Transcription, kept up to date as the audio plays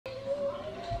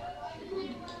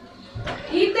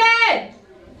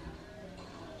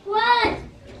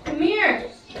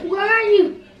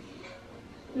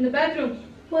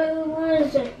Well, what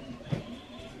is it?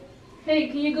 Hey,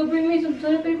 can you go bring me some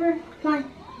toilet paper? Why?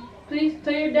 Please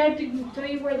tell your dad to tell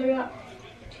you where they're at.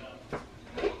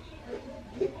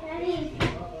 Daddy,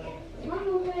 Mom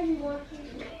already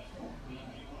watching.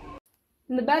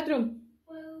 In the bathroom.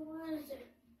 Well, what is it?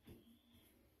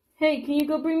 Hey, can you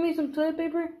go bring me some toilet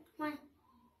paper? Why?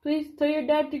 Please tell your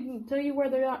dad to tell you where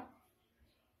they're at.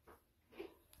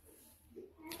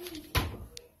 Daddy,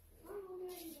 Mom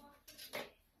already watching.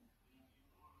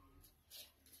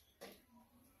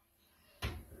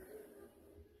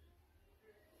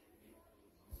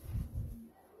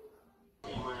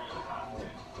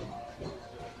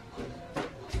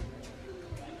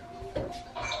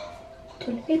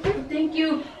 Toilet paper? Thank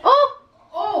you. Oh!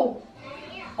 Oh!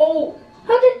 Oh!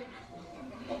 How did?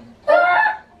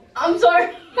 Ah! I'm sorry.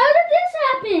 How did this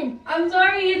happen? I'm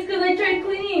sorry. It's because I tried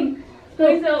cleaning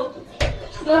myself.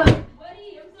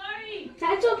 Buddy, I'm sorry.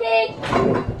 That's okay.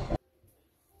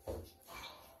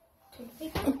 Toilet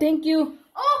paper? Thank you.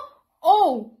 Oh!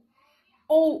 Oh!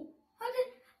 Oh! How did?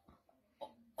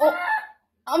 Oh!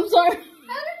 I'm sorry.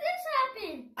 How did this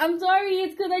happen? I'm sorry.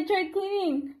 It's because I tried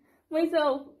cleaning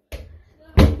myself.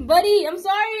 Buddy, I'm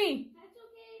sorry.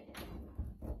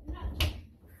 That's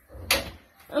okay.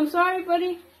 I'm sorry,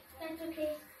 buddy. That's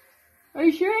okay. Are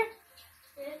you sure?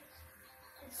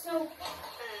 It's so.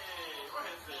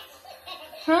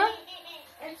 Huh?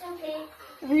 It's okay.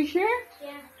 Are you sure?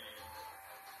 Yeah.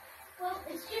 Well,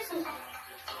 it's just a.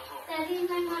 Daddy,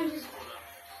 my mom just.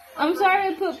 I'm sorry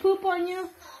I put poop on you.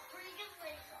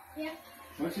 Yeah.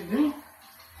 What'd you do?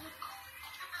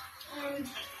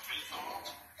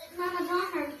 Mama's on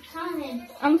her tongue.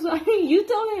 I'm sorry. You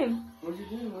told him. What'd you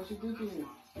do? What'd you do to you?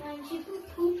 She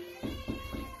poop.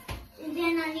 And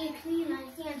then I need to clean my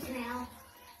hands now.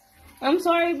 I'm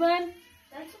sorry, bud.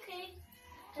 That's okay.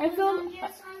 I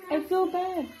feel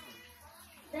bad.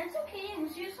 That's okay. It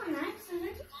was just an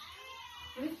accident.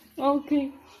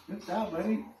 Okay. Good job,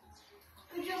 buddy.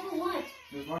 Good job for what?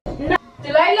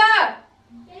 Delilah!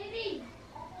 Baby.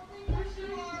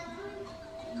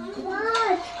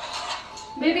 What?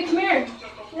 Baby, come here.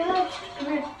 What? Come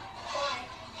here.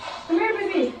 Come here,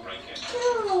 baby.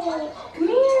 No. Come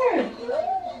here.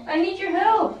 I need your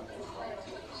help.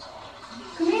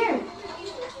 Come here.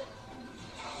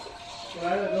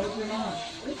 Delilah, go with your mom.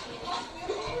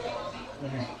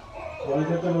 Okay. Go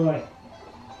with the away.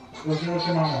 Go sit with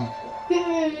your mama.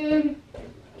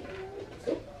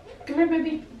 Come here,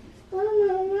 baby.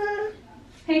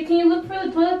 Hey, can you look for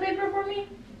the toilet paper for me?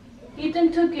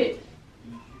 Ethan took it.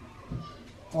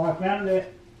 Oh, I found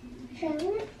it.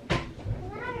 Shower?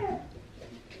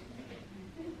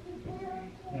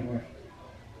 Anyway.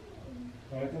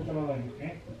 Go with the away,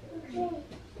 okay?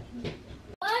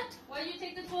 What? Why did you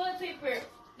take the toilet paper?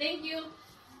 Thank you.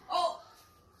 Oh.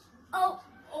 Oh.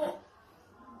 Oh.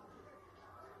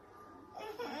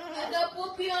 I got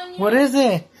poopy on you. What is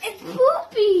it? It's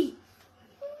poopy.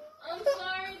 I'm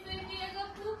sorry, baby. I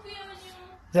got poopy on you.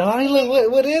 Delilah,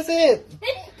 what is it?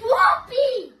 It's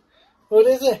poopy. What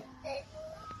is it?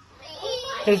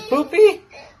 It's poopy?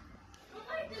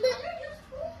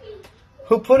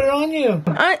 Who put it on you?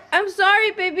 I'm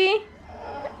sorry, baby.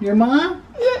 Your mom?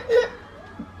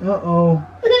 Uh-oh.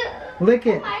 Lick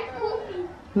it.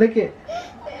 Lick it.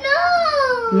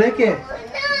 No. Lick it.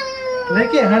 No.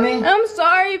 Lick it, honey. I'm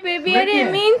sorry, baby. I Lick didn't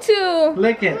it. mean to.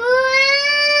 Lick it.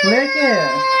 Lick it.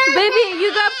 Baby,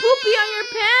 you got poopy on your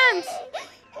pants.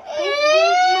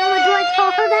 Mama, do I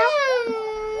tell her that?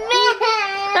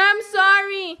 I'm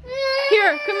sorry.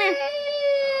 Here, come here.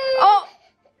 Oh.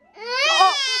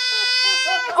 Oh.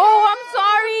 Oh, I'm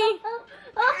sorry.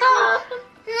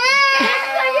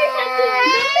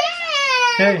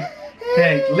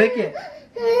 Hey, lick it.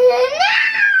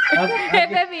 Hey,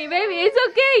 baby, it's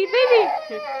okay, baby.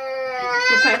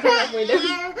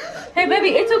 Hey, baby,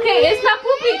 it's okay. It's not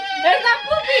poopy. It's not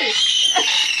poopy.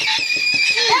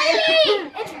 Daddy,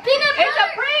 it's peanut butter. It's a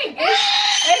prank.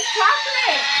 It's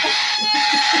chocolate.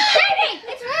 Daddy,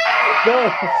 it's Go.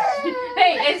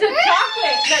 Hey, it's a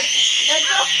chocolate.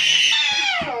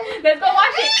 Let's go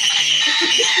wash it.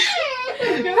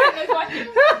 Come on, let's wash it.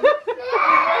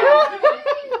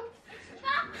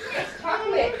 It's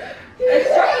chocolate. It's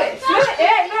chocolate. Smell it.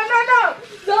 Hey, no.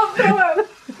 Don't throw up.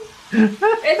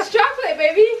 It's chocolate,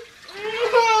 baby.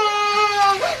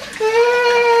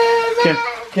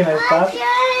 Can I stop?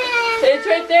 It's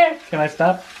right there. Can I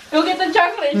stop? Go get the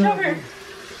chocolate and show her.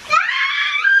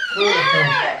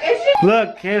 It's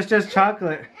Look, here's just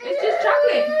chocolate. just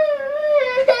chocolate.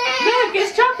 Look,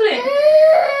 it's chocolate.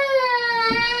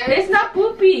 It's not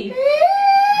poopy.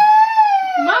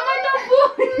 Mama, don't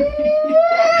poop.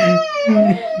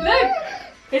 Look,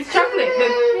 it's chocolate.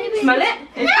 Look. Smell it?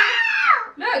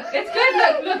 Look, it's good.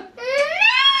 Look.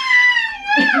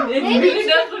 It really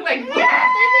does look like food.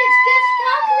 Baby, it's just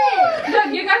chocolate. Look,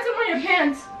 you got some on your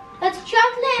pants. That's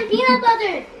chocolate and peanut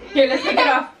butter. Here, let's take it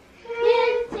off.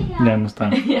 Yeah, take it off. Ya no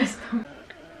está. Yes.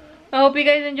 I hope you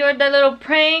guys enjoyed that little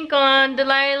prank on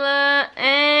Delilah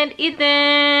and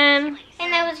Ethan.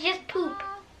 And that was just poop.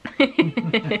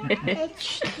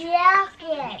 It's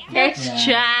chocolate. It's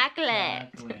chocolate.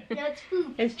 That's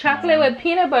poop. It's chocolate with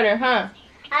peanut butter, huh?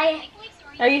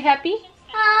 Are you happy?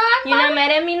 You not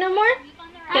mad at me no more?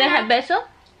 Can I have beso?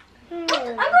 I'm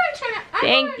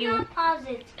going to pause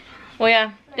it. Well,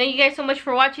 yeah. Thank you guys so much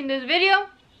for watching this video.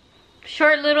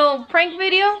 Short little prank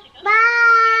video.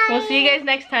 Bye. We'll see you guys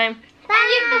next time.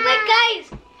 Bye.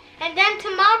 Guys. And then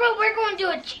tomorrow we're going to do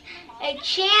a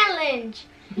challenge.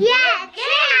 Yeah,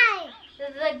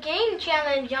 the game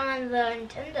challenge on the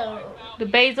Nintendo. The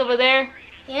bays over there.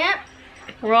 Yep.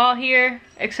 We're all here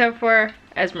except for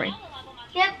Esme.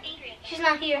 Yep. She's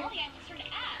not here.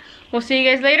 We'll see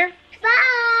you guys later.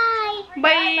 Bye. Bye.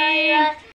 Bye.